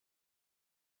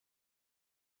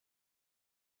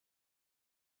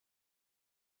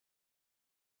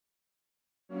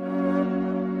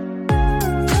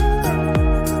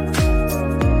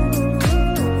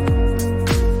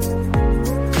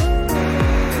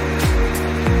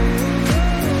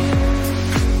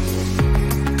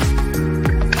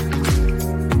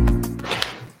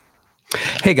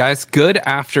Hey guys, good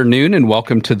afternoon and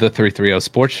welcome to the 330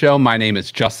 Sports Show. My name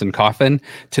is Justin Coffin.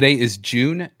 Today is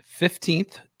June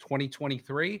 15th,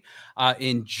 2023.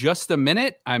 In just a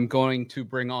minute, I'm going to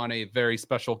bring on a very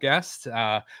special guest,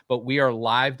 but we are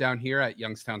live down here at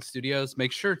Youngstown Studios.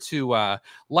 Make sure to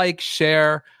like,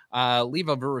 share, leave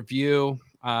a review,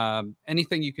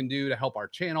 anything you can do to help our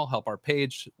channel, help our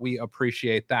page. We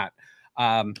appreciate that.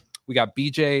 We got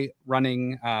BJ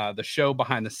running the show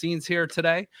behind the scenes here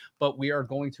today, but we are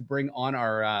going to bring on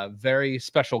our very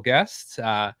special guest.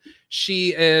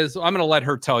 She is, I'm going to let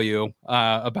her tell you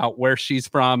about where she's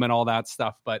from and all that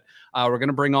stuff, but we're going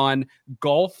to bring on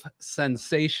golf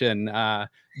sensation,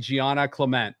 Gianna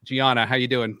Clemente. Gianna, how you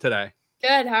doing today?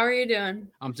 Good. How are you doing?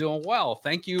 I'm doing well.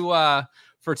 Thank you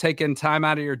for taking time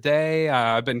out of your day.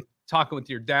 I've been talking with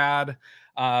your dad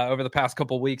over the past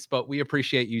couple of weeks, but we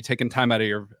appreciate you taking time out of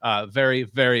your very,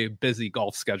 very busy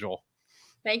golf schedule.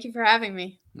 Thank you for having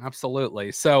me.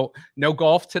 Absolutely. So no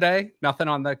golf today? Nothing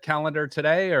on the calendar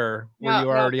today, or were you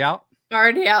already out?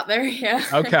 Already out there, yeah.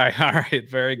 Okay. All right.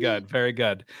 Very good. Very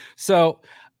good. So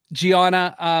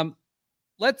Gianna,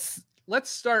 let's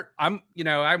start. I'm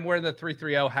wearing the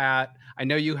 330 hat. I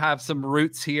know you have some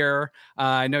roots here.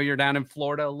 I know you're down in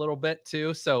Florida a little bit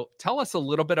too. So tell us a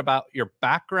little bit about your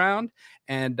background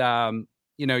and,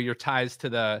 your ties to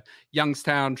the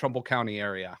Youngstown, Trumbull County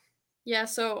area. Yeah.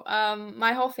 So,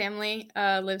 my whole family,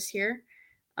 lives here.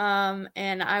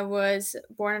 And I was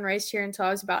born and raised here until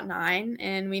I was about 9.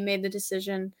 And we made the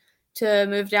decision to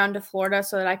move down to Florida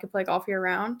so that I could play golf year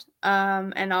round.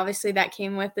 And obviously that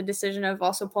came with the decision of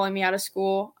also pulling me out of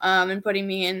school, and putting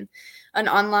me in an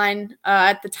online,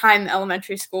 at the time,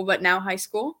 elementary school, but now high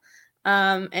school.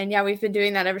 And yeah, we've been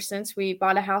doing that ever since. We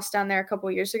bought a house down there a couple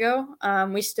of years ago.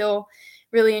 We still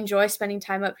really enjoy spending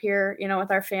time up here,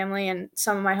 with our family and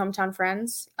some of my hometown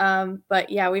friends. But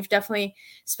yeah, we've definitely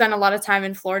spent a lot of time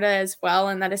in Florida as well.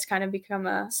 And that has kind of become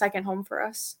a second home for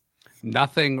us.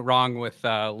 Nothing wrong with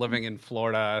living in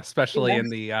Florida, especially in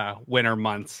the winter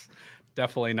months.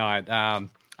 Definitely not.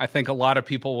 I think a lot of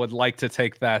people would like to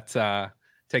take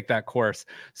that course.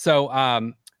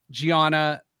 So,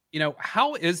 Gianna,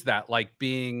 how is that like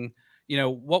being?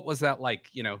 What was that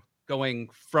like? Going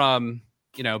from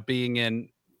being in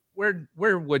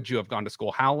where would you have gone to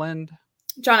school? Howland?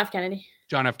 John F. Kennedy.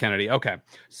 John F. Kennedy. Okay.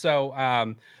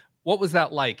 So, what was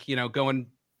that like? Going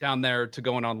down there to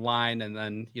going online and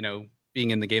then,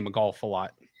 being in the game of golf a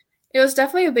lot? It was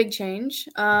definitely a big change.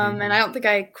 And I don't think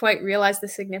I quite realized the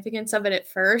significance of it at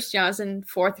first. I was in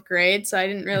 4th grade, so I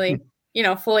didn't really,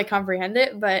 fully comprehend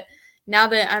it. But now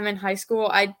that I'm in high school,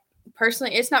 I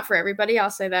personally, it's not for everybody.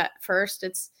 I'll say that first.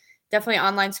 It's definitely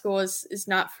online school is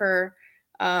not for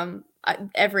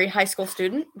every high school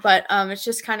student, but it's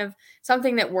just kind of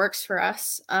something that works for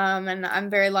us. And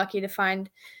I'm very lucky to find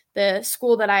the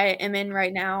school that I am in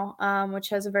right now, which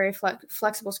has a very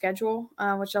flexible schedule,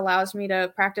 which allows me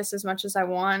to practice as much as I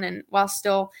want and while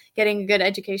still getting a good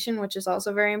education, which is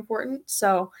also very important.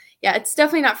 So yeah, it's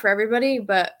definitely not for everybody,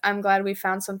 but I'm glad we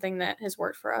found something that has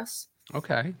worked for us.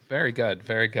 Okay. Very good.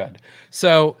 Very good.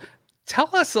 So tell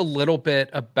us a little bit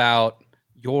about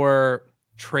your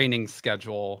training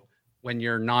schedule when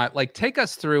you're not, like, take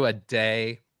us through a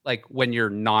day, like when you're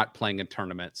not playing a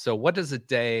tournament. So what does a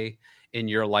day in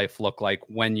your life look like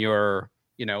when you're,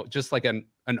 just like an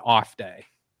off day?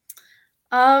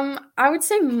 I would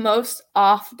say most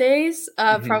off days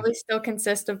probably still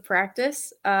consist of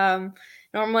practice.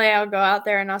 Normally I'll go out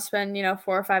there and I'll spend, 4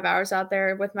 or 5 hours out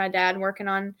there with my dad working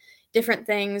on different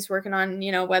things, working on,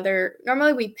 whether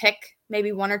normally we pick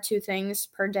maybe 1 or 2 things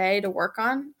per day to work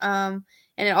on. And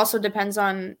it also depends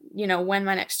on, when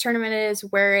my next tournament is,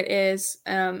 where it is.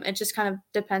 It just kind of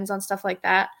depends on stuff like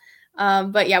that.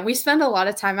 But yeah, we spend a lot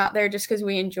of time out there just because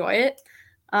we enjoy it.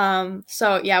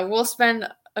 So yeah, we'll spend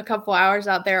a couple hours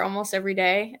out there almost every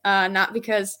day, not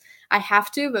because I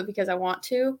have to, but because I want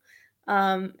to.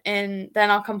 And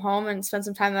then I'll come home and spend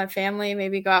some time with my family,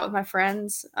 maybe go out with my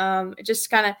friends. It just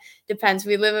kind of depends.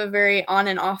 We live a very on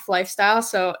and off lifestyle,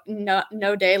 so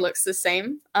no day looks the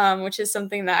same, which is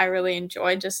something that I really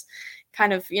enjoy, just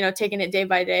kind of, taking it day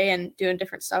by day and doing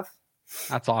different stuff.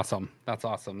 That's awesome. That's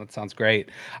awesome. That sounds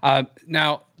great.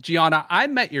 Now, Gianna, I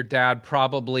met your dad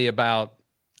probably about,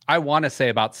 I want to say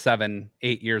about 7,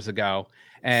 8 years ago.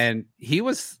 And he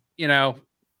was,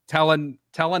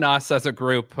 telling us as a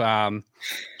group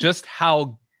just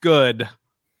how good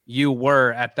you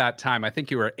were at that time. I think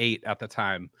you were 8 at the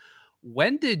time.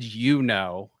 When did you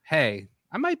know, hey,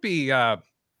 I might be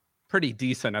pretty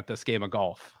decent at this game of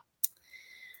golf?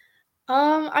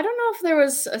 I don't know if there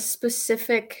was a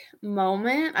specific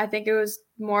moment. I think it was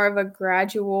more of a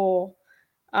gradual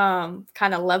kind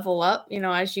of level up,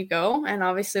 as you go. And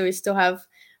obviously, we still have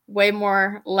way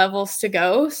more levels to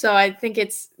go. So I think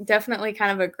it's definitely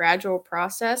kind of a gradual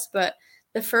process. But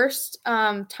the first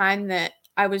time that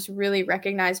I was really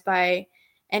recognized by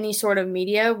any sort of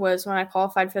media was when I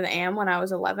qualified for the AM when I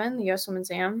was 11, the U.S.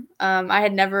 Women's AM. I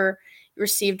had never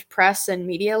received press and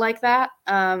media like that.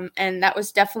 And that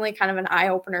was definitely kind of an eye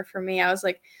opener for me. I was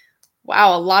like,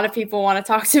 wow, a lot of people want to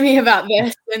talk to me about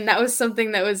this. And that was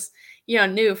something that was,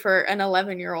 new for an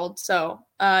 11-year-old. So,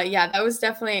 yeah, that was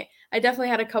I definitely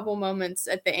had a couple moments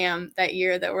at the AM that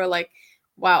year that were like,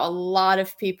 wow, a lot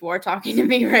of people are talking to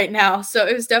me right now. So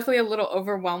it was definitely a little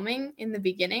overwhelming in the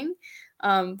beginning.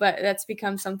 But that's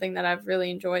become something that I've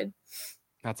really enjoyed.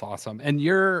 That's awesome. And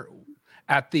you're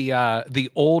at the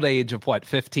old age of what,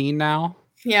 15 now?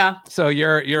 Yeah. So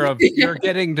you're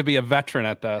getting to be a veteran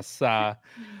at this.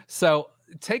 So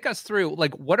take us through,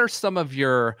 like, what are some of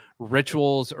your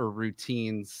rituals or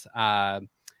routines,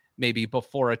 maybe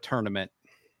before a tournament?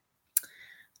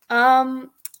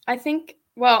 I think,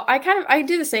 well, I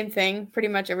do the same thing pretty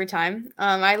much every time.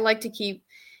 I like to keep,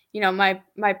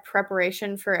 my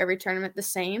preparation for every tournament the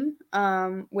same,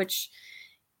 which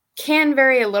can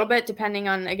vary a little bit depending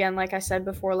on, again, like I said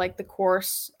before, like the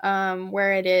course,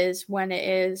 where it is, when it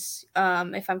is,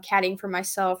 if I'm caddying for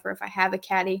myself or if I have a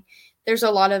caddy. There's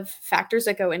a lot of factors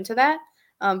that go into that.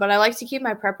 But I like to keep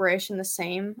my preparation the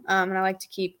same. And I like to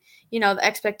keep, the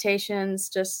expectations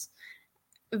just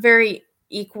very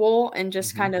equal and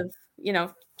just kind of,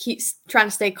 keep trying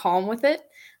to stay calm with it.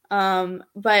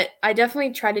 But I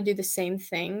definitely try to do the same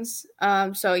things.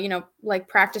 So, like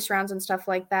practice rounds and stuff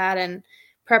like that, and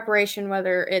preparation,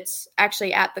 whether it's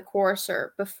actually at the course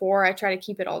or before, I try to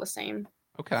keep it all the same.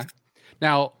 Okay.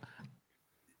 Now,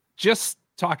 just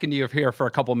talking to you here for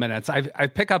a couple minutes, I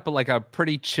pick up like a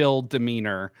pretty chill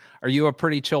demeanor. Are you a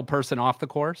pretty chill person off the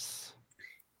course?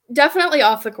 Definitely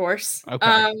off the course.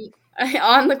 Okay.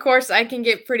 On the course, I can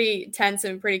get pretty tense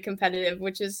and pretty competitive,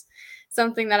 which is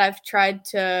something that I've tried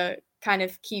to kind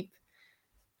of keep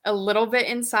a little bit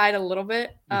inside a little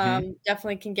bit. Mm-hmm.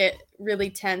 Definitely can get really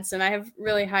tense, and I have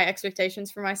really high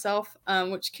expectations for myself,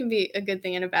 which can be a good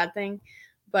thing and a bad thing.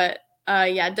 But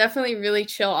yeah, definitely really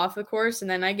chill off the course, and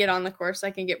then I get on the course,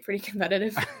 I can get pretty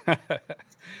competitive.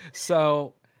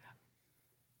 So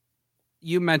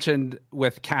you mentioned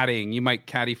with caddying, you might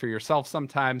caddy for yourself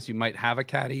sometimes, you might have a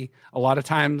caddy. A lot of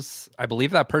times, I believe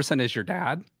that person is your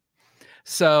dad.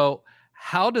 So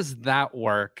how does that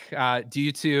work? Do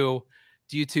you two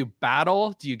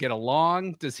battle? Do you get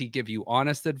along? Does he give you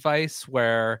honest advice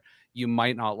where you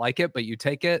might not like it, but you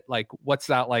take it? Like, what's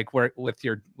that like where with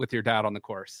your dad on the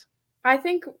course? I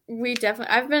think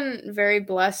I've been very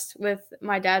blessed with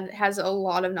my dad has a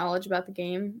lot of knowledge about the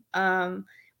game.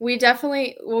 We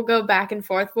definitely will go back and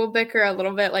forth. We'll bicker a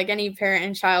little bit like any parent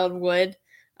and child would.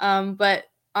 But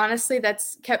honestly,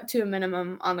 that's kept to a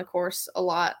minimum on the course a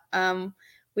lot.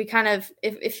 We kind of,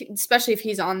 if especially if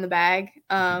he's on the bag,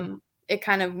 Mhm. it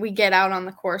kind of, we get out on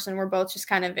the course and we're both just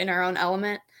kind of in our own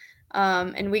element.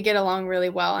 And we get along really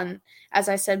well. And as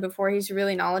I said before, he's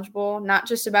really knowledgeable, not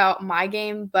just about my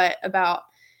game, but about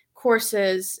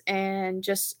courses and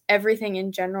just everything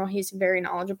in general. He's very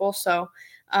knowledgeable. So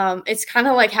it's kind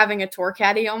of like having a tour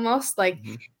caddy almost. Like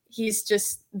Mhm. he's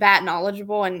just that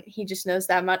knowledgeable and he just knows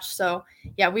that much. So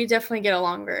yeah, we definitely get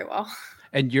along very well.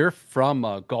 And you're from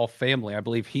a golf family. I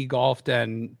believe he golfed.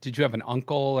 And did you have an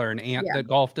uncle or an aunt Yeah. that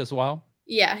golfed as well?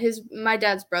 Yeah. My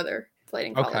dad's brother played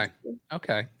in college Okay. too.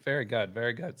 Okay. Very good.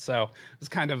 Very good. So it was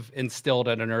kind of instilled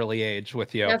at an early age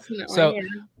with you. Definitely. So Yeah.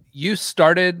 you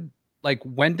started, like,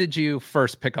 when did you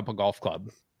first pick up a golf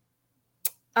club?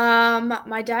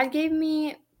 My dad gave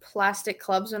me plastic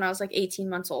clubs when I was like 18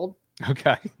 months old.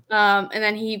 Okay. And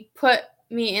then he put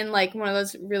me in like one of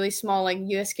those really small like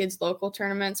US Kids local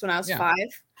tournaments when I was Yeah.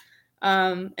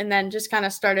 5. And then just kind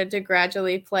of started to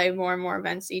gradually play more and more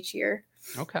events each year.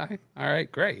 Okay. All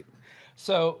right. Great.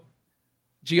 So,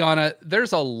 Gianna,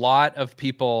 there's a lot of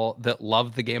people that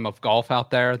love the game of golf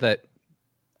out there that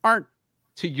aren't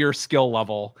to your skill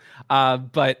level,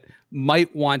 but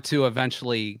might want to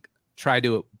eventually try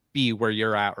to be where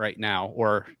you're at right now,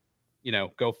 or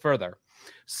go further.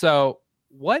 So,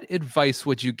 what advice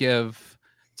would you give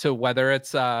to whether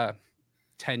it's a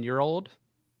 10-year-old,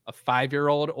 a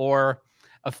 5-year-old, or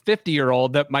a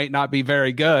 50-year-old that might not be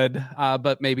very good,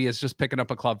 but maybe is just picking up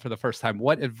a club for the first time?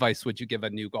 What advice would you give a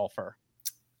new golfer?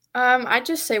 I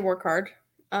just say work hard.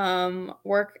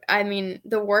 I mean,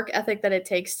 the work ethic that it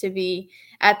takes to be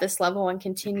at this level and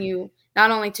continue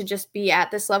not only to just be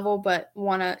at this level, but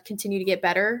want to continue to get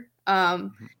better.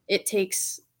 It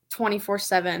takes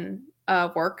 24/7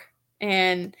 work.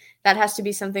 and that has to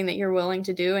be something that you're willing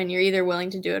to do, and you're either willing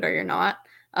to do it or you're not.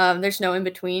 There's no in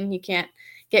between. You can't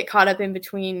get caught up in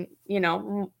between,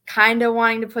 kind of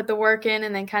wanting to put the work in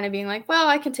and then kind of being like, well,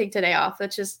 I can take today off.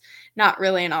 That's just not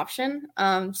really an option.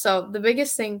 So the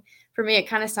biggest thing for me, it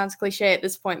kind of sounds cliche at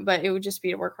this point, but it would just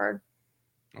be to work hard.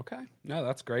 Okay. No,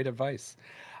 that's great advice.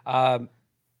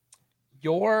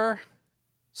 Your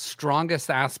strongest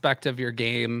aspect of your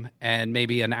game, and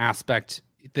maybe an aspect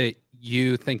that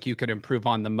you think you could improve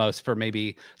on the most for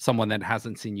maybe someone that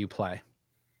hasn't seen you play?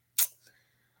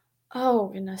 Oh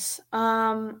goodness.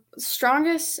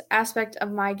 Strongest aspect of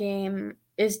my game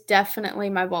is definitely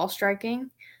my ball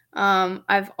striking.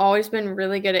 I've always been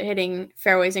really good at hitting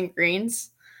fairways and greens.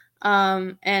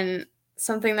 And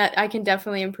something that I can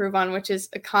definitely improve on, which is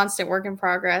a constant work in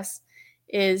progress,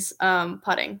 is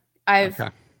putting. I've Okay.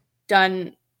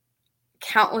 done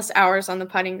countless hours on the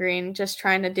putting green just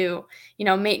trying to do,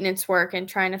 maintenance work and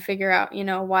trying to figure out,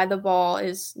 why the ball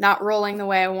is not rolling the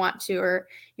way I want to, or,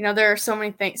 there are so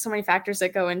many things, so many factors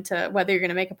that go into whether you're going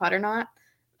to make a putt or not.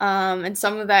 And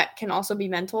some of that can also be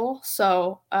mental.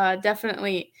 So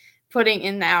definitely putting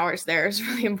in the hours there is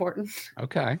really important.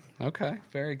 Okay. Okay.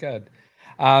 Very good.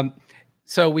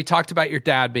 So we talked about your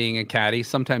dad being a caddy.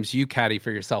 Sometimes you caddy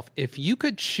for yourself. If you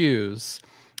could choose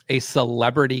a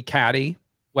celebrity caddy,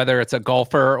 whether it's a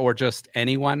golfer or just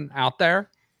anyone out there,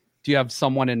 do you have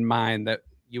someone in mind that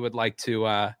you would like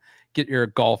to get your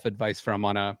golf advice from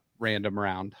on a random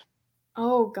round?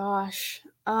 Oh gosh.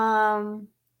 I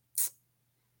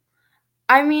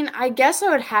guess I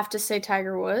would have to say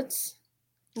Tiger Woods.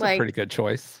 It's a Like, pretty good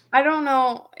choice. I don't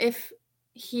know if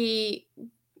he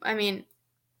I mean,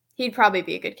 he'd probably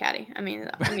be a good caddy.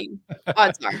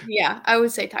 Odds are. Yeah, I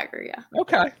would say Tiger, yeah.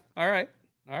 Okay. All right.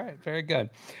 All right. Very good.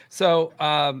 So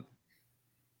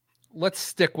let's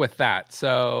stick with that.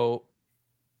 So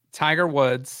Tiger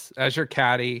Woods as your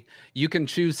caddy, you can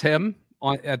choose him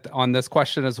on this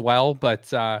question as well.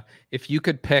 But if you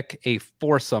could pick a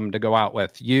foursome to go out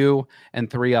with, you and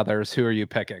three others, who are you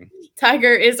picking?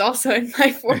 Tiger is also in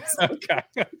my foursome. Okay.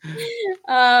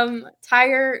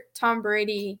 Tiger, Tom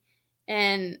Brady,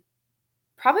 and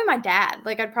probably my dad.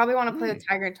 Like, I'd probably want to play with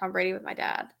Tiger and Tom Brady with my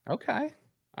dad. Okay.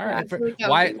 All Yeah, I right. feel like that would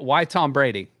Why be. why Tom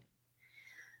Brady?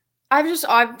 I'm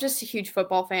just a huge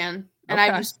football fan, and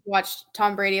I've Okay. just watched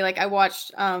Tom Brady. Like, I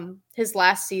watched his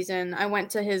last season. I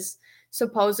went to his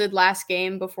supposed last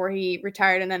game before he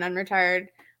retired and then unretired.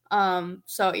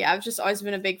 So yeah, I've just always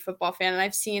been a big football fan, and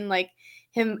I've seen like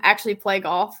him actually play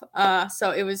golf.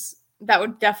 So that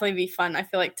would definitely be fun. I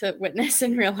feel like to witness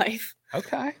in real life.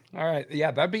 Okay. All right.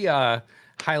 Yeah, that'd be a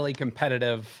highly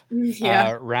competitive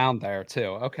Yeah. round there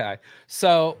too. Okay.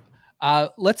 So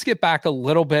let's get back a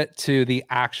little bit to the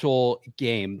actual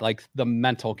game, like the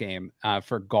mental game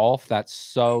for golf. That's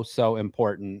so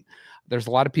important. There's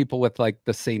a lot of people with like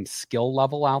the same skill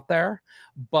level out there,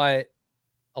 but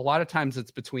a lot of times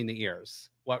it's between the ears.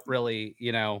 What really,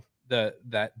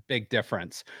 that big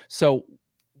difference. So,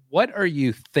 what are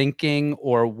you thinking,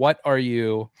 or what are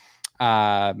you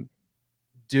um,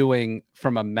 doing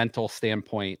from a mental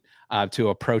standpoint to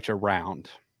approach a round?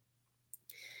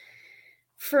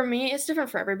 For me, it's different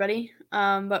for everybody.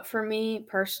 But for me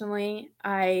personally,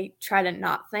 I try to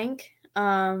not think.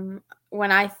 When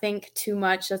I think too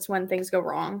much, that's when things go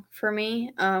wrong for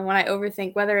me. When I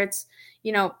overthink, whether it's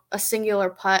a singular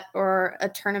putt or a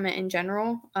tournament in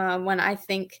general, when I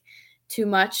think too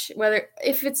much, even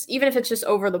if it's just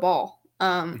over the ball,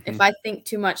 if Mhm. I think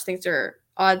too much,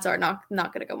 odds are not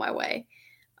going to go my way.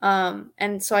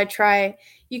 And so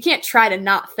you can't try to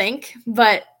not think,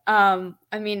 but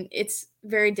it's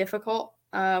very difficult.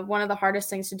 One of the hardest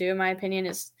things to do, in my opinion,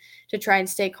 is to try and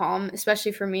stay calm,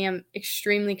 especially for me. I'm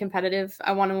extremely competitive.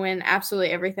 I want to win absolutely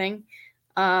everything.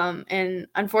 And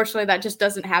unfortunately, that just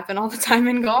doesn't happen all the time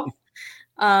in golf.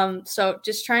 So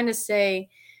just trying to stay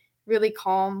really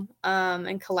calm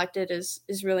and collected is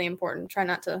really important. Try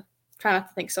not to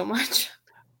think so much.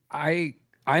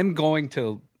 I'm going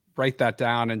to write that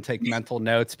down and take mental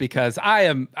notes, because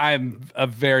I'm a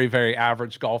very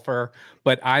average golfer,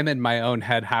 but I'm in my own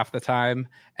head half the time.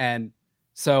 And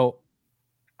so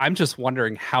I'm just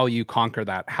wondering how you conquer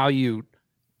that, how you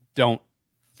don't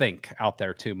think out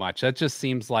there too much. That just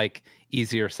seems like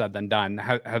easier said than done.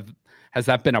 Has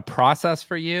that been a process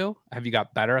for you? Have you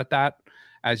got better at that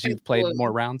as you've played more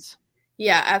Absolutely. rounds?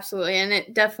 Yeah, absolutely. And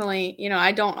it definitely,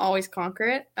 I don't always conquer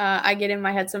it. I get in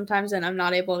my head sometimes and I'm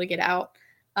not able to get out.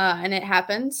 And it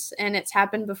happens. And it's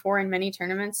happened before in many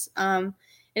tournaments. And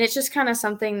it's just kind of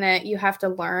something that you have to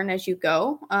learn as you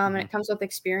go. And Mhm. it comes with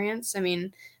experience.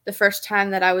 The first time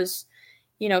that I was,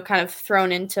 kind of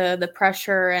thrown into the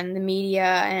pressure and the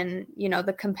media and,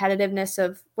 the competitiveness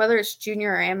of whether it's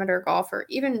junior or amateur golf or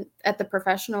even at the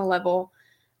professional level.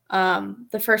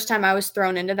 The first time I was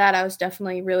thrown into that, I was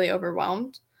definitely really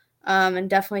overwhelmed. And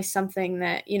definitely something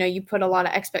that, you put a lot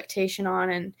of expectation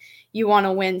on and you want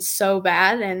to win so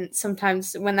bad. And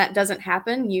sometimes when that doesn't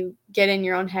happen, you get in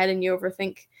your own head and you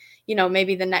overthink,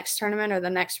 maybe the next tournament or the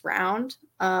next round.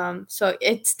 So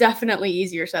it's definitely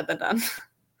easier said than done.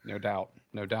 No doubt.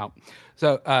 No doubt.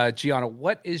 So, Gianna,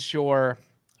 what is your,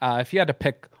 if you had to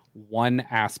pick one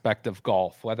aspect of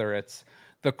golf, whether it's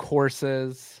the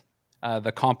courses,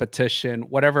 the competition,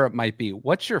 whatever it might be,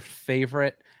 what's your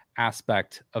favorite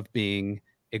aspect of being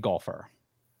a golfer?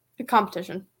 The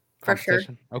competition, for sure.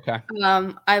 Competition. Okay.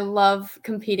 I love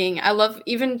competing. I love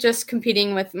even just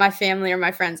competing with my family or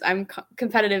my friends. I'm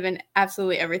competitive in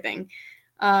absolutely everything.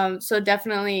 So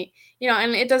definitely,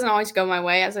 and it doesn't always go my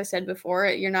way. As I said before,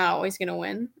 you're not always going to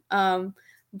win.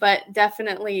 But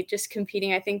definitely just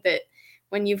competing. I think that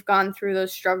when you've gone through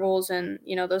those struggles and,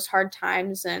 those hard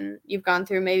times and you've gone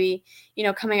through maybe,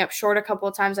 coming up short a couple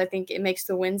of times, I think it makes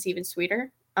the wins even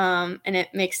sweeter. And it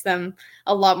makes them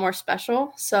a lot more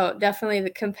special. So definitely the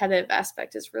competitive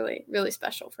aspect is really, really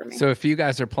special for me. So if you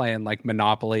guys are playing like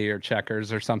Monopoly or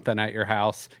checkers or something at your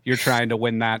house, you're trying to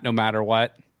win that no matter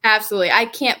what? Absolutely. I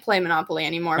can't play Monopoly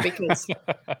anymore because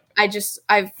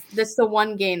that's the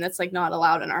one game that's like not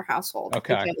allowed in our household.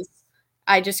 Okay. Because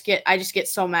I just get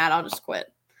so mad, I'll just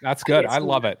quit. That's good. I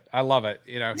love it. I love it.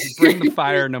 You bring the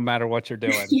fire no matter what you're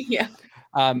doing. Yeah.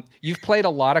 You've played a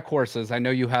lot of courses. I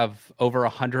know you have over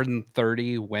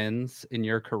 130 wins in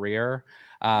your career,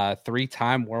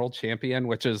 3-time world champion,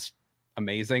 which is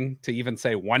amazing to even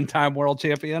say 1-time world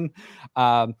champion.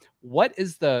 What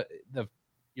is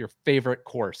your favorite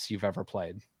course you've ever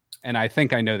played? And I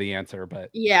think I know the answer, but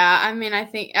yeah, I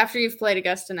think after you've played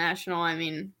Augusta National,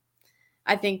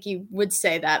 I think you would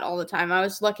say that all the time. I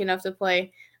was lucky enough to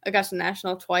play Augusta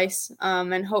National twice,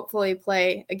 and hopefully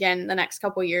play again the next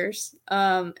couple years.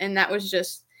 And that was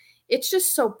it's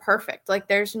just so perfect. Like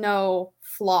there's no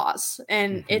flaws,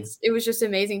 and it was just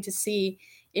amazing to see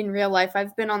in real life.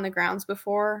 I've been on the grounds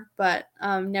before, but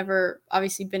never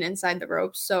obviously been inside the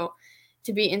ropes. So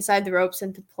to be inside the ropes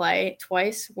and to play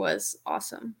twice was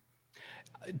awesome.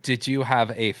 Did you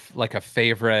have a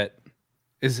favorite?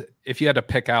 If you had to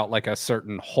pick out like a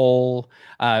certain hole,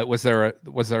 was there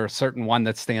a certain one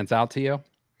that stands out to you?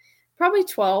 Probably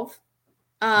 12.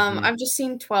 I've just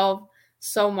seen 12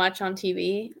 so much on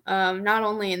TV, not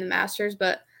only in the Masters,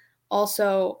 but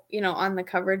also, on the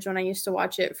coverage when I used to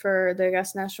watch it for the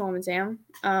Augusta National Women's Am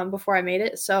before I made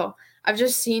it. So I've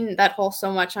just seen that hole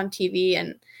so much on TV,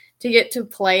 and to get to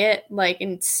play it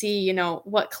and see,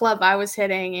 what club I was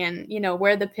hitting and,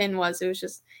 where the pin was, it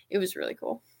was really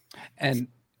cool. And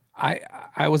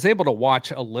I was able to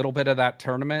watch a little bit of that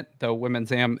tournament, the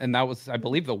Women's Am, and that was, I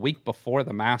believe, the week before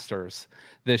the Masters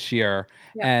this year.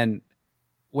 Yeah. And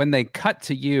when they cut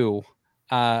to you,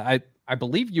 I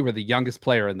believe you were the youngest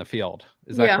player in the field.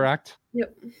 Is that correct?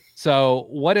 Yep. So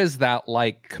what is that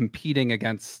like competing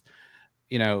against,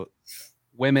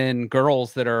 women,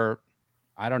 girls that are,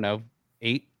 I don't know,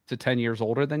 8 to 10 years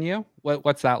older than you?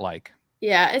 What's that like?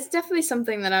 Yeah, it's definitely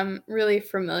something that I'm really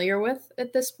familiar with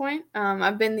at this point.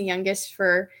 I've been the youngest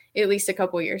for at least a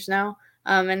couple years now,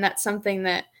 and that's something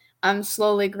that I'm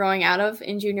slowly growing out of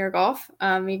in junior golf.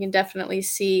 You can definitely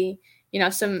see,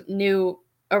 some new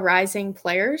arising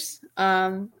players,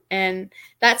 and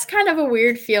that's kind of a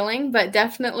weird feeling, but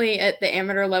definitely at the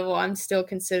amateur level, I'm still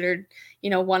considered,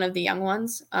 one of the young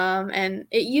ones. And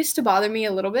it used to bother me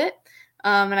a little bit.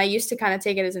 And I used to kind of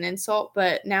take it as an insult,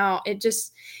 but now it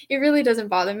really doesn't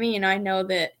bother me. I know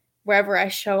that wherever I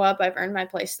show up, I've earned my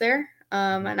place there.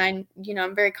 And I'm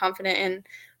very confident in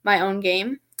my own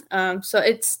game. So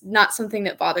it's not something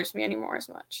that bothers me anymore as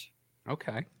much.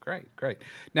 Okay, great.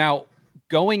 Now,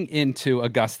 going into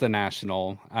Augusta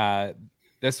National,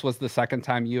 this was the second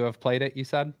time you have played it, you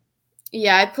said?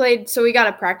 Yeah, I played. So we got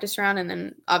a practice round and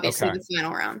then obviously the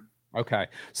final round. Okay.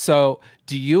 So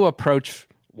do you approach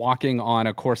walking on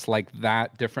a course like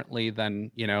that differently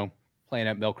than, playing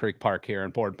at Mill Creek Park here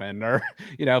in Boardman or,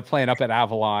 playing up at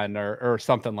Avalon or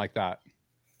something like that?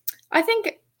 I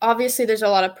think obviously there's a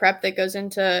lot of prep that goes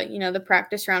into, the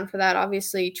practice round for that.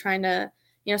 Obviously trying to,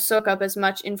 soak up as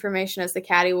much information as the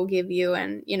caddy will give you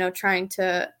and, trying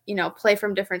to, play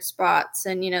from different spots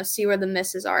and, see where the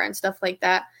misses are and stuff like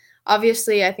that.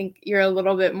 Obviously, I think you're a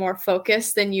little bit more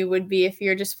focused than you would be if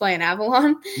you're just playing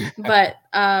Avalon. But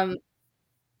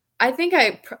I think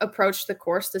I approached the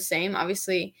course the same.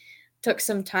 Obviously, took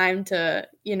some time to,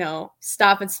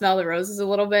 stop and smell the roses a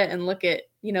little bit and look at,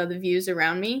 the views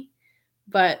around me.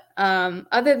 But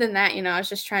other than that, I was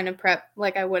just trying to prep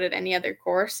like I would at any other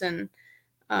course, and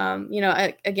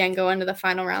again, go into the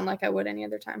final round like I would any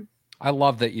other time. I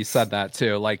love that you said that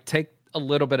too. Like take a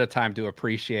little bit of time to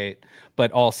appreciate,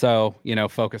 but also,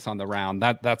 focus on the round.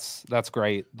 That's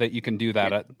great that you can do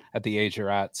that at the age you're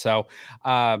at. So,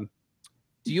 do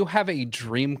you have a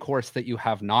dream course that you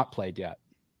have not played yet?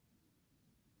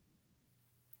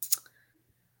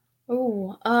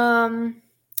 Oh,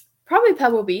 probably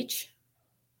Pebble Beach.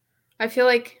 I feel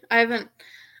like I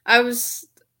was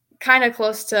kind of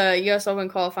close to US Open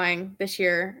qualifying this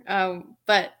year,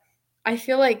 but I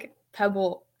feel like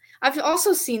Pebble. I've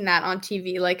also seen that on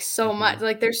TV, like so much.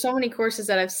 Like there's so many courses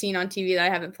that I've seen on TV that I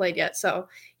haven't played yet. So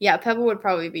yeah, Pebble would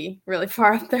probably be really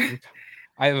far up there.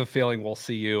 I have a feeling we'll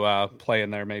see you play in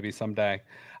there maybe someday.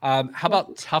 How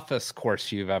about toughest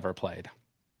course you've ever played?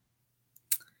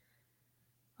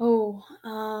 Oh,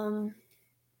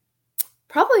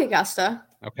 probably Augusta.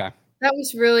 Okay. That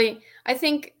was really, I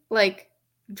think, like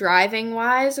driving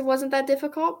wise, it wasn't that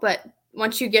difficult, but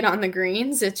once you get on the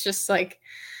greens, it's just like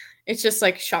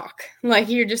shock. Like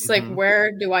you're just like,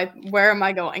 where am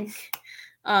I going?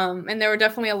 And there were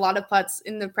definitely a lot of putts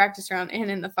in the practice round and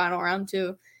in the final round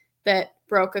too that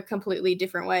broke a completely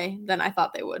different way than I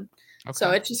thought they would. Okay.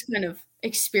 So it's just kind of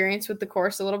experience with the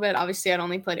course a little bit. Obviously, I'd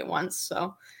only played it once,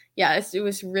 so yeah, it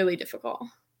was really difficult.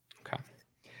 Okay.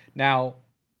 Now,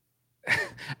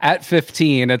 at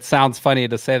 15, it sounds funny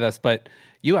to say this, but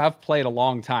you have played a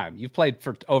long time. You've played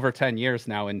for over 10 years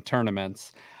now in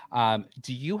tournaments.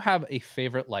 Do you have a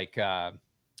favorite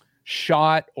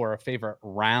shot or a favorite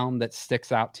round that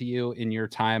sticks out to you in your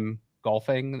time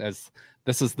golfing as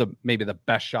this is maybe the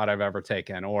best shot I've ever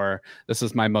taken, or this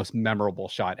is my most memorable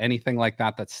shot? Anything like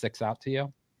that sticks out to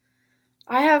you?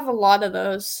 I have a lot of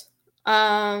those.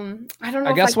 I don't know.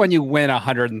 I guess when you win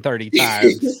 130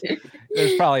 times,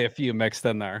 there's probably a few mixed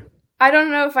in there. I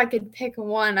don't know if I could pick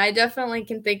one. I definitely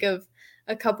can think of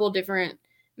a couple different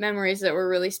memories that were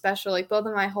really special. Like both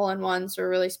of my hole-in-ones were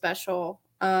really special.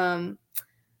 I've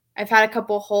had a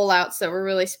couple hole outs that were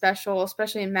really special,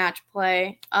 especially in match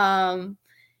play.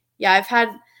 Yeah, I've had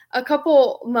a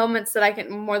couple moments that I can,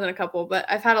 more than a couple, but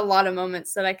I've had a lot of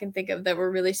moments that I can think of that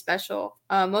were really special.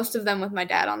 Most of them with my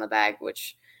dad on the bag,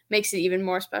 which makes it even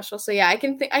more special. So yeah, I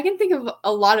can think of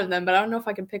a lot of them, but I don't know if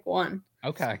I can pick one.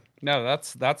 Okay, no,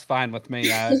 that's fine with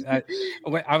me.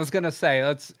 I was gonna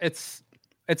say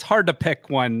it's hard to pick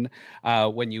one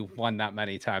when you've won that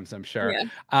many times, I'm sure.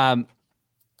 Yeah.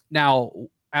 Now,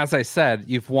 as I said,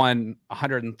 you've won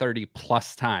 130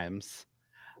 plus times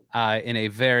in a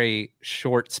very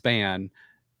short span.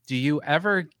 Do you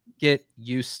ever get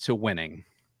used to winning?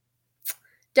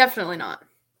 Definitely not.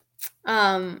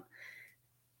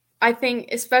 I think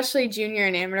especially junior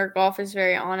and amateur golf is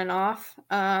very on and off,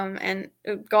 and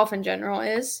golf in general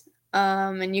is.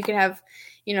 And you can have,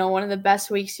 one of the best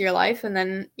weeks of your life, and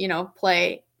then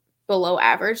play below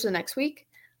average the next week.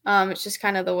 It's just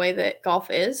kind of the way that golf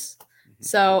is.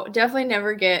 So definitely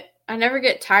I never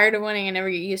get tired of winning. I never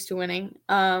get used to winning.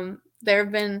 There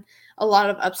have been a lot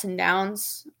of ups and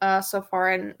downs so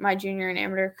far in my junior and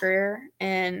amateur career,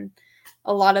 and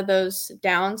a lot of those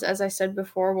downs, as I said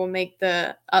before, will make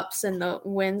the ups and the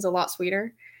wins a lot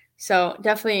sweeter. So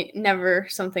definitely never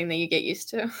something that you get used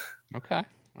to. Okay.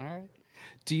 All right.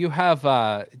 Do you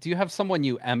have someone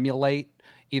you emulate,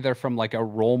 either from like a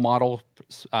role model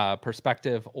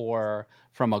perspective or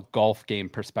from a golf game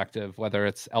perspective, whether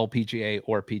it's LPGA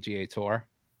or PGA Tour?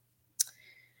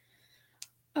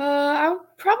 I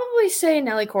would probably say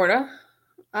Nelly Corda.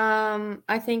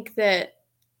 I think that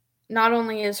not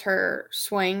only is her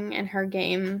swing and her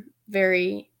game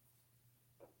very,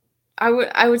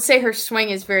 I would say her swing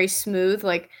is very smooth.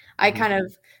 Like I kind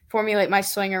of formulate my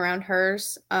swing around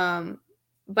hers.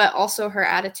 But also her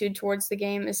attitude towards the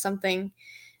game is something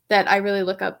that I really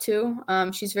look up to.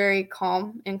 She's very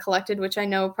calm and collected, which I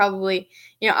know probably,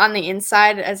 on the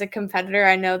inside as a competitor,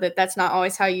 I know that that's not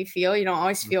always how you feel. You don't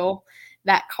always feel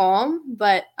that calm,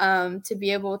 but to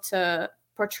be able to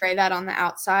portray that on the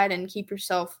outside and keep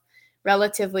yourself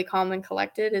relatively calm and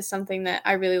collected is something that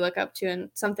I really look up to and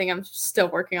something I'm still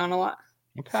working on a lot.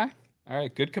 Okay. All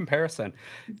right. Good comparison.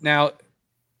 Now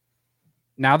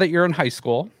that you're in high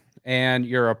school and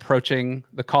you're approaching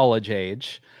the college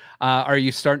age, are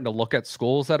you starting to look at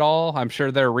schools at all? I'm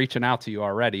sure they're reaching out to you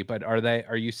already, but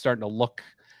are you starting to look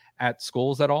at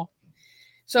schools at all?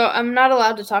 So I'm not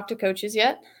allowed to talk to coaches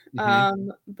yet,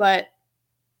 but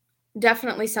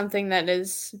definitely something that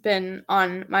has been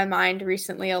on my mind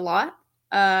recently a lot.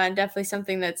 Definitely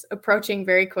something that's approaching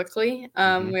very quickly.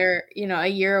 We're, a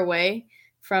year away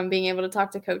from being able to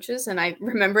talk to coaches. And I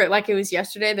remember it like it was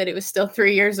yesterday that it was still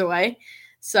 3 years away.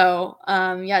 So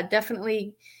yeah,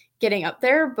 definitely getting up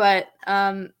there, but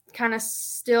kind of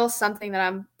still something that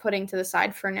I'm putting to the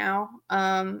side for now.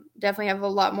 Definitely have a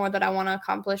lot more that I want to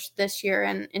accomplish this year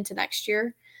and into next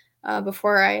year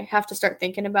before I have to start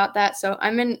thinking about that. So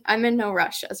I'm in no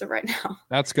rush as of right now.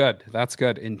 That's good. That's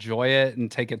good. Enjoy it and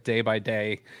take it day by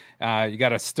day. You got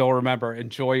to still remember,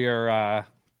 enjoy your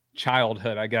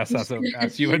childhood, I guess,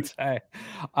 as you would say.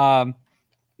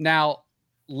 Now,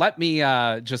 let me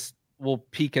we'll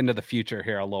peek into the future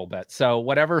here a little bit. So,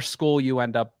 whatever school you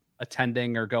end up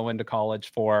attending or go into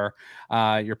college for,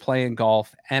 you're playing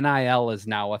golf. NIL is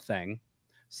now a thing.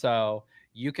 So,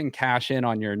 you can cash in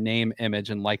on your name, image,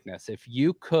 and likeness. If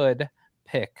you could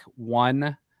pick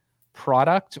one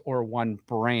product or one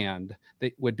brand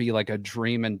that would be like a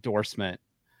dream endorsement,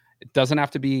 it doesn't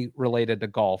have to be related to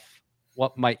golf,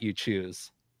 what might you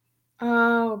choose?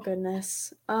 Oh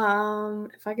goodness.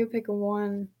 If I could pick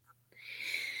one.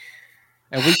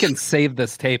 And we can save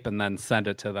this tape and then send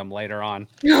it to them later on.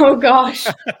 Oh gosh.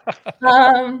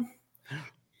 um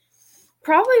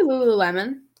Probably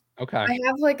Lululemon. Okay. I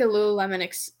have like a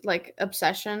Lululemon like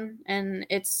obsession, and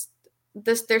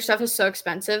their stuff is so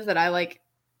expensive that I like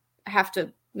have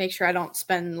to make sure I don't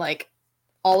spend like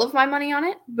all of my money on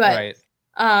it. But right.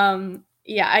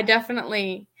 Yeah,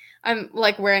 I'm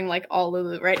like wearing like all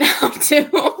Lulu right now too.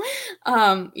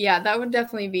 Yeah, that would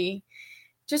definitely be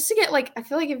just to get like, I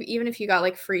feel like even if you got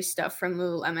like free stuff from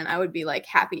Lululemon, I would be like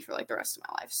happy for like the rest of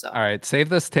my life. So all right, save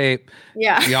this tape.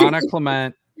 Yeah. Gianna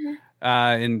Clemente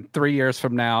in 3 years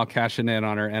from now cashing in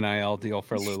on her NIL deal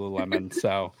for Lululemon.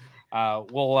 So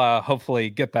we'll hopefully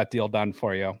get that deal done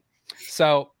for you.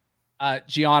 So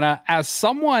Gianna, as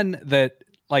someone that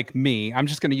like me, I'm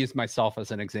just going to use myself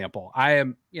as an example. I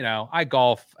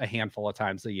golf a handful of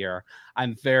times a year.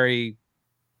 I'm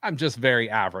just very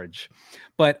average,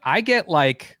 but I get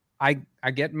like, I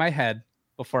get in my head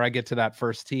before I get to that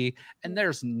first tee and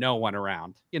there's no one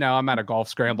around. I'm at a golf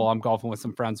scramble, I'm golfing with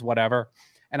some friends, whatever.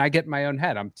 And I get in my own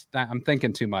head. I'm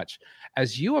thinking too much.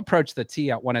 As you approach the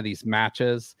tee at one of these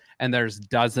matches and there's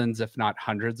dozens, if not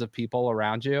hundreds of people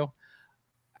around you,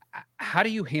 how do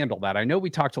you handle that? I know we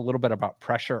talked a little bit about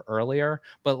pressure earlier,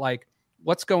 but like,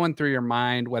 what's going through your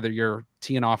mind, whether you're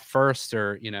teeing off first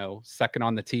or, second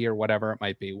on the tee or whatever it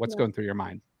might be? What's going through your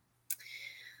mind?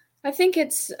 I think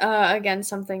it's, again,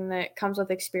 something that comes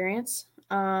with experience.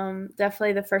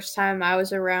 Definitely the first time I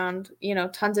was around,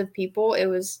 tons of people,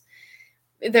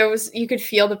 you could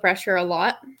feel the pressure a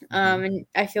lot. And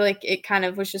I feel like it kind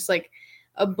of was just like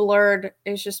it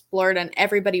was just blurred and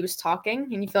everybody was talking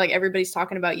and you feel like everybody's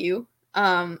talking about you.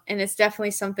 And it's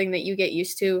definitely something that you get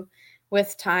used to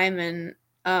with time, and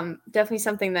definitely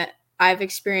something that I've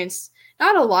experienced,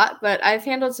 not a lot, but I've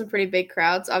handled some pretty big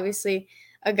crowds. Obviously,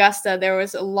 Augusta, there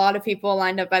was a lot of people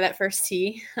lined up by that first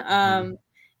tee.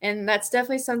 And that's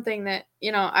definitely something that,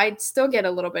 I still get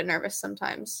a little bit nervous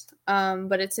sometimes.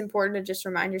 But it's important to just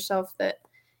remind yourself that,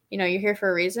 you're here for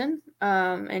a reason,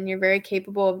 and you're very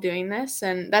capable of doing this.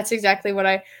 And that's exactly what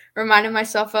I reminded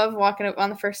myself of walking up on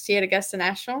the first tee at Augusta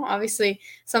National. Obviously,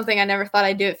 something I never thought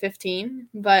I'd do at 15.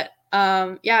 But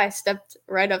yeah, I stepped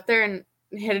right up there and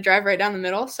hit a drive right down the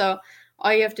middle. So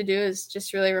all you have to do is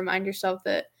just really remind yourself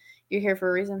that you're here for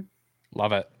a reason.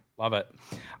 Love it. Love it.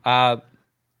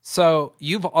 So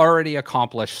you've already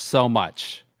accomplished so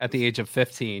much at the age of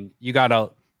 15. You got a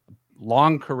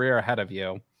long career ahead of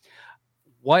you.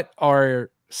 What are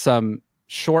some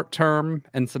short-term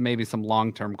and maybe some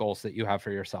long-term goals that you have for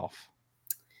yourself?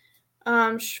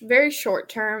 Very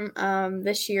short-term.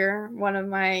 This year, one of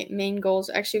my main goals,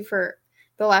 actually for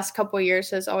the last couple of years,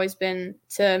 has always been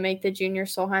to make the Junior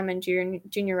Solheim and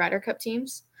Junior Ryder Cup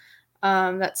teams.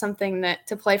 That's something that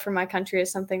to play for my country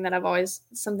is something that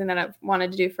I've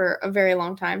wanted to do for a very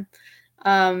long time.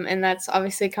 And that's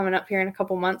obviously coming up here in a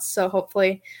couple months. So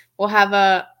hopefully we'll have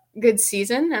a good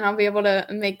season and I'll be able to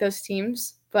make those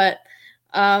teams. But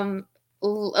a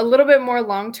little bit more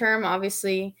long-term,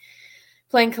 obviously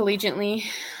playing collegiately,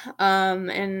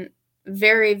 and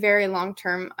very, very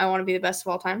long-term, I want to be the best of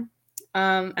all time.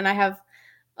 And I have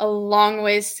a long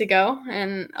ways to go,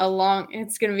 and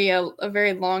it's going to be a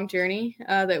very long journey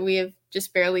that we have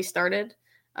just barely started.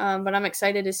 But I'm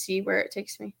excited to see where it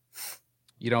takes me.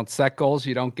 You don't set goals,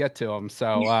 you don't get to them.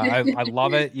 So I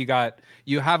love it.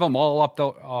 You have them all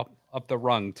up the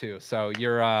rung too. So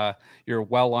you're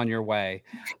well on your way.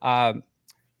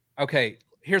 Okay.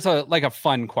 Here's a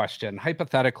fun question.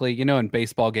 Hypothetically, in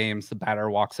baseball games, the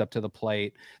batter walks up to the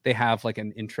plate. They have like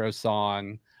an intro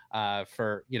song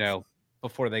for,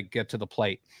 before they get to the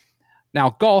plate.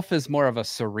 Now, golf is more of a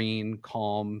serene,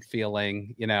 calm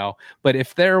feeling, But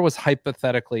if there was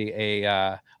hypothetically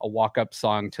a walk up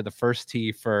song to the first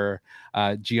tee for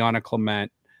Gianna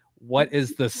Clement, what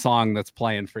is the song that's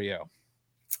playing for you?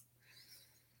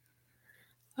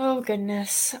 Oh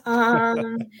goodness.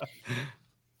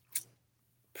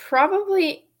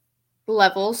 Probably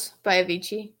Levels by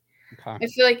Avicii. Okay. I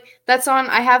feel like that's on.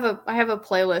 I have a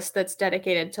playlist that's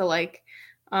dedicated to like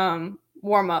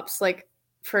warm ups, like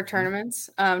for Mhm. tournaments,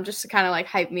 just to kind of like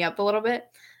hype me up a little bit,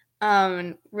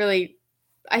 and really,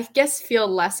 I guess, feel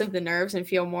less of the nerves and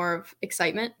feel more of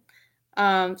excitement.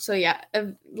 So yeah,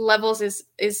 Levels is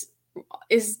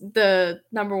the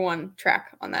number one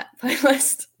track on that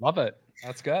playlist. Love it.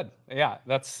 That's good. Yeah,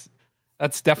 that's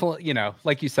definitely,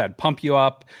 like you said, pump you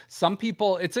up. Some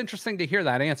people, it's interesting to hear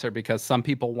that answer because some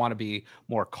people want to be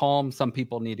more calm. Some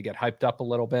people need to get hyped up a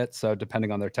little bit. So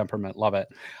depending on their temperament, love it.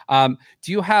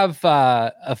 Do you have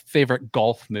a favorite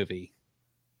golf movie?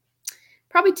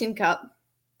 Probably Tin Cup.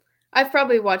 I've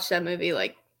probably watched that movie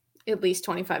like at least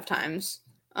 25 times.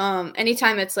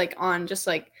 Anytime it's like on just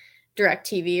like direct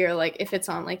TV or like if it's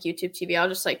on like YouTube TV, I'll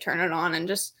just like turn it on and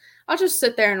just I'll just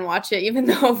sit there and watch it, even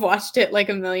though I've watched it like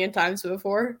a million times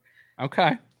before.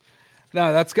 Okay.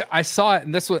 No, that's good. I saw it,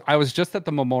 and I was just at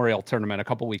the Memorial Tournament a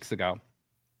couple weeks ago,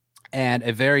 and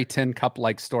a very Tin Cup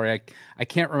like story. I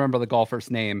can't remember the golfer's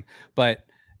name, but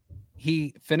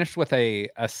he finished with a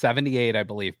 78, I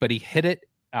believe, but he hit it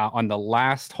on the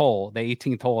last hole, the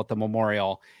 18th hole at the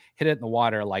Memorial, hit it in the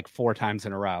water like 4 times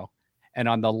in a row. And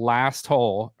on the last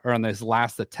hole, or on his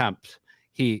last attempt,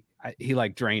 he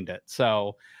like drained it.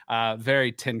 So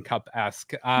very Tin Cup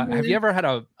esque. Have you Mhm. ever had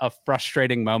a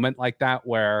frustrating moment like that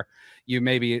where you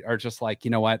maybe are just like, you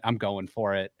know what, I'm going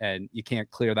for it, and you can't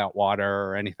clear that water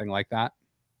or anything like that?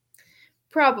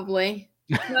 Probably.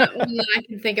 Not one that I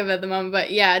can think of at the moment,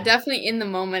 but yeah, definitely in the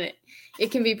moment,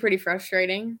 it can be pretty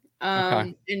frustrating,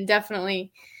 Okay. and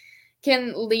definitely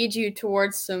can lead you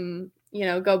towards some,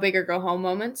 go big or go home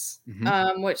moments,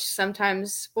 Hmm. which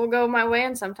sometimes will go my way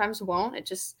and sometimes won't. It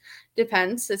just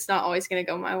depends. It's not always going to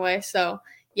go my way. So,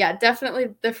 yeah,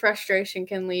 definitely the frustration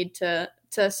can lead to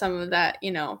some of that,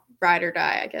 ride or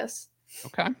die, I guess.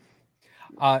 Okay.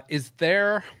 Is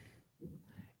there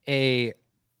a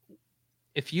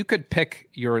if you could pick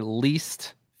your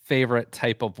least favorite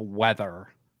type of weather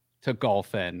to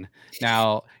golf in?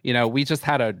 Now, we just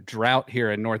had a drought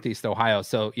here in Northeast Ohio,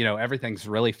 so everything's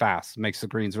really fast, makes the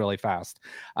greens really fast.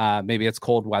 Maybe it's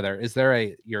cold weather. Is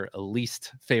there your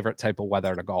least favorite type of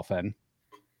weather to golf in?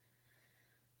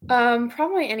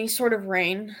 Probably any sort of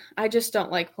rain. I just don't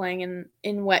like playing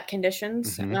in wet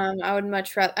conditions. Hmm. I would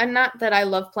much rather, and not that I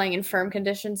love playing in firm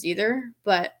conditions either,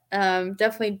 but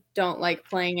definitely don't like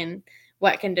playing in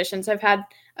wet conditions. I've had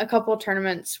a couple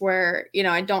tournaments where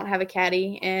I don't have a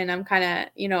caddy and I'm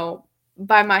kind of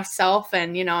by myself,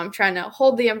 and I'm trying to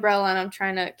hold the umbrella and I'm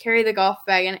trying to carry the golf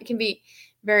bag, and it can be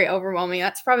very overwhelming.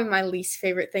 That's probably my least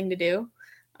favorite thing to do.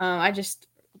 I just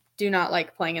do not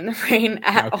like playing in the rain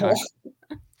at all.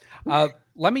 Okay.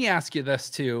 Let me ask you this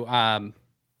too.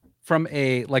 From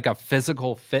a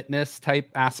physical fitness type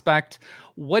aspect,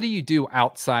 what do you do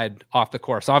outside off the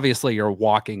course? Obviously, you're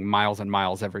walking miles and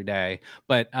miles every day,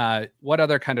 but what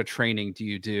other kind of training do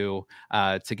you do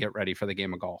to get ready for the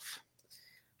game of golf?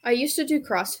 I used to do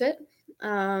CrossFit,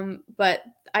 but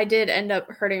I did end up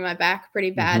hurting my back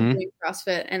pretty bad Hmm. doing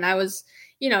CrossFit, and I was,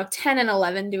 10 and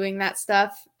 11 doing that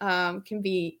stuff, can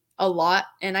be a lot,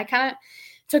 and I kinda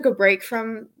took a break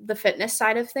from the fitness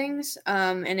side of things,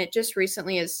 and it just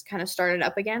recently has kinda started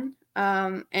up again,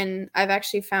 and I've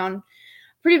actually found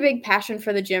pretty big passion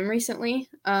for the gym recently,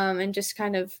 and just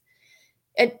kind of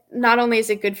it not only is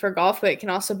it good for golf, but it can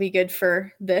also be good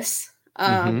for this, Hmm.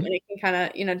 and it can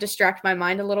kinda, distract my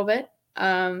mind a little bit.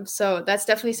 So that's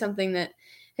definitely something that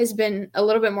has been a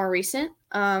little bit more recent,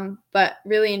 but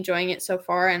really enjoying it so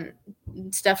far, and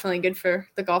it's definitely good for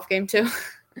the golf game too.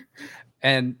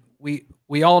 And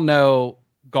we all know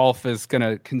golf is going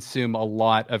to consume a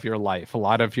lot of your life, a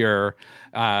lot of your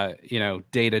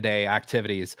day to day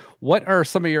activities. What are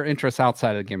some of your interests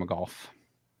outside of the game of golf?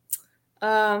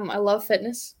 I love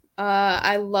fitness.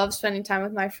 I love spending time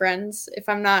with my friends. If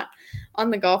I'm not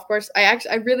on the golf course, I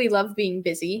really love being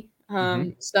busy. Hmm.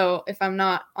 So if I'm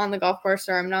not on the golf course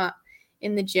or I'm not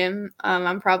in the gym,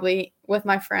 I'm probably with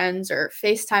my friends or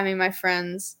FaceTiming my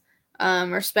friends,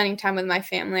 or spending time with my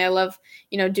family. I love,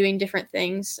 doing different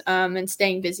things, and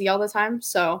staying busy all the time.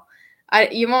 So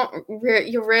you'll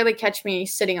rarely catch me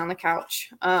sitting on the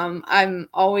couch. I'm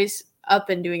always up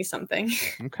and doing something.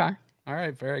 Okay. All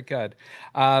right. Very good.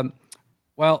 Um,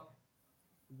 well,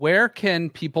 where can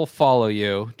people follow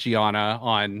you, Gianna,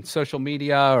 on social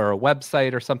media or a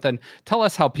website or something? Tell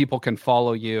us how people can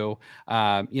follow you,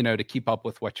 to keep up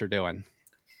with what you're doing.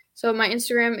 So my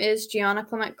Instagram is Gianna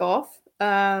Clement Golf,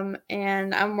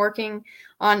 and I'm working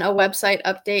on a website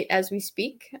update as we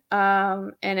speak.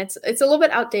 And it's a little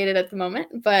bit outdated at the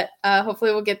moment, but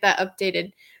hopefully we'll get that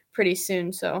updated pretty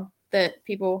soon so that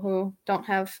people who don't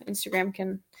have Instagram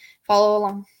can follow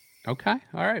along. Okay.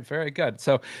 All right. Very good.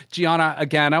 So, Gianna,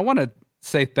 again, I want to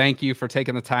say thank you for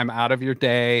taking the time out of your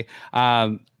day,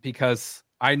 because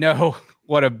I know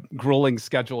what a grueling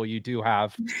schedule you do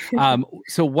have.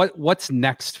 So what's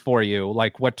next for you?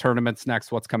 Like, what tournaments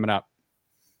next? What's coming up?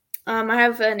 I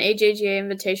have an AJGA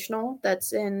Invitational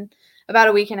that's in about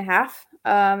a week and a half,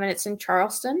 and it's in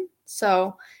Charleston.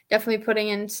 So definitely putting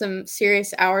in some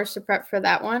serious hours to prep for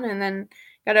that one. And then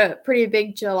got a pretty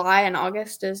big July and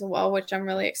August as well, which I'm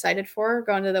really excited for,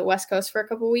 going to the West Coast for a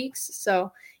couple weeks.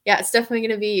 So yeah, it's definitely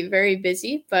going to be very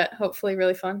busy, but hopefully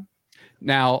really fun.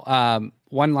 Now,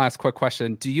 one last quick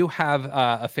question. Do you have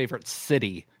a favorite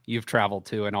city you've traveled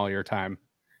to in all your time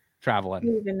traveling?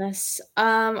 Oh, goodness.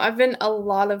 I've been a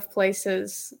lot of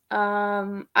places.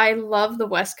 I love the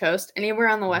West Coast, anywhere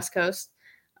on the West Coast.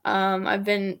 I've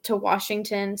been to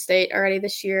Washington State already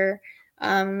this year.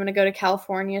 I'm going to go to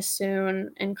California soon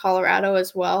and Colorado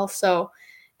as well. So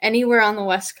anywhere on the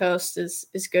West Coast is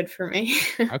good for me.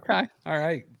 Okay. All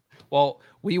right. Well,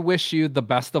 we wish you the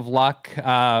best of luck.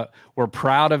 We're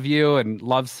proud of you and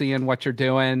love seeing what you're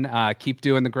doing. Keep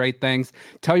doing the great things.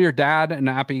 Tell your dad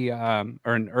an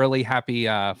early happy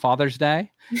Father's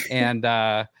Day.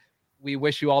 And we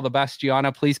wish you all the best,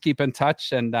 Gianna. Please keep in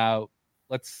touch. And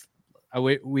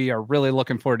we are really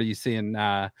looking forward to you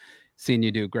seeing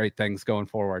you do great things going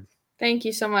forward. Thank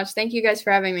you so much. Thank you guys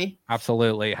for having me.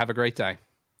 Absolutely. Have a great day.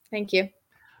 Thank you.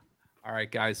 All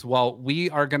right, guys. Well, we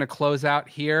are going to close out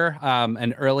here.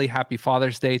 An early happy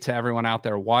Father's Day to everyone out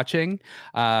there watching.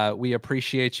 We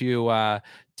appreciate you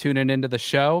tuning into the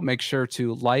show. Make sure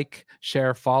to like,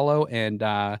 share, follow, and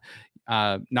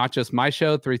not just my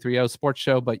show, 330 Sports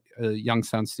Show, but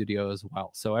Youngstown Studio as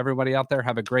well. So everybody out there,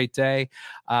 have a great day.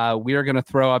 We are going to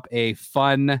throw up a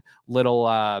fun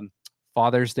little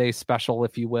Father's Day special,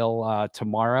 if you will,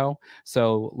 tomorrow.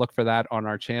 So look for that on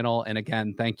our channel. And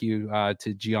again, thank you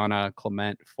to Gianna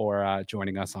Clement for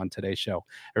joining us on today's show.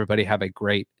 Everybody have a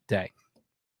great day.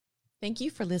 Thank you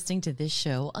for listening to this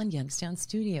show on Youngstown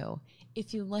Studio.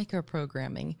 If you like our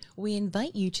programming, we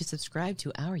invite you to subscribe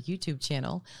to our YouTube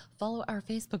channel, follow our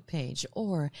Facebook page,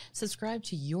 or subscribe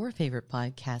to your favorite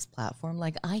podcast platform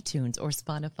like iTunes or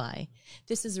Spotify.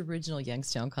 This is original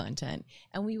Youngstown content,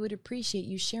 and we would appreciate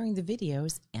you sharing the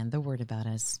videos and the word about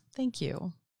us. Thank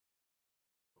you.